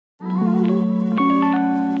Hi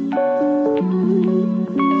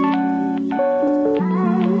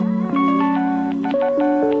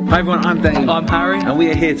everyone, I'm Dave. I'm Harry. And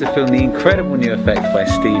we are here to film the incredible new effect by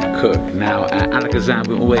Steve Cook. Now at Abolical,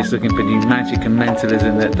 we're always looking for new magic and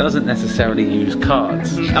mentalism that doesn't necessarily use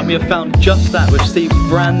cards. And we have found just that with Steve's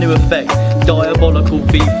brand new effect, Diabolical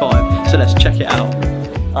V5. So let's check it out.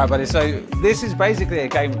 Alright buddy, so this is basically a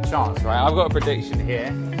game of chance, right? I've got a prediction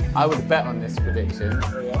here. I would bet on this prediction.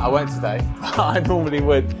 I won't today. I normally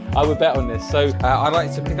would. I would bet on this. So I'd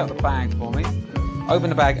like to pick up the bag for me, open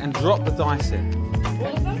the bag and drop the dice in.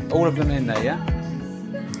 All of them in there, yeah?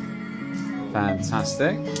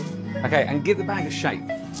 Fantastic. Okay, and give the bag a shake.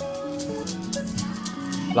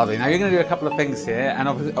 Lovely. Now you're going to do a couple of things here, and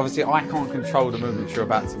obviously I can't control the movements you're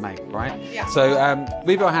about to make, right? Yeah. So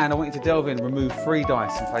with your hand, I want you to delve in, remove 3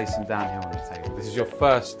 dice and place them down here on the table. This is your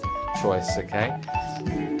first choice, okay?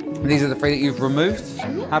 These are the 3 that you've removed.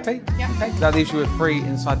 Happy? Yeah. Okay, that leaves you with 3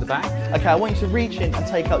 inside the bag. Okay, I want you to reach in and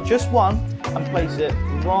take out just one and place it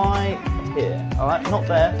right here. Alright, not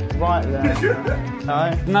there, right there.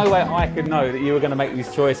 Alright. No way I could know that you were going to make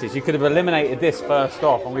these choices. You could have eliminated this first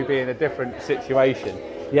off and we'd be in a different situation.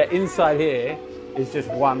 Yet inside here is just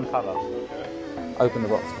one colour. Open the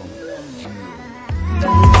box for me.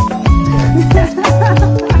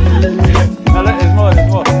 Now look, there's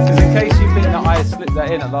more. Just in case you think that I slipped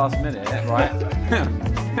that in at last minute, right?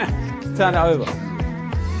 Turn it over.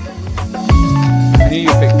 I knew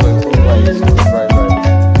you picked blue all the way. It's very, very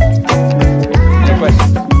good. Any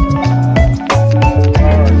questions?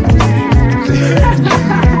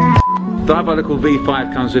 Diabolical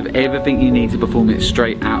V5 comes with everything you need to perform it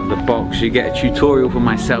straight out of the box. You get a tutorial from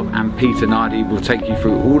myself and Peter Nardi. We'll take you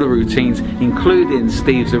through all the routines, including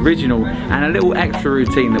Steve's original and a little extra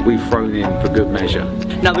routine that we've thrown in for good measure.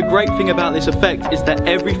 Now the great thing about this effect is that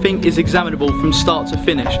everything is examinable from start to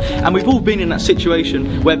finish. And we've all been in that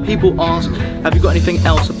situation where people ask, have you got anything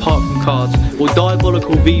else apart from cards? Well,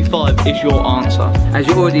 Diabolical V5 is your answer. As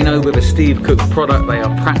you already know, with a Steve Cook product, they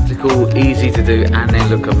are practical, easy to do, and they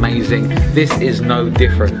look amazing. This is no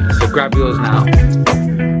different, so grab yours now.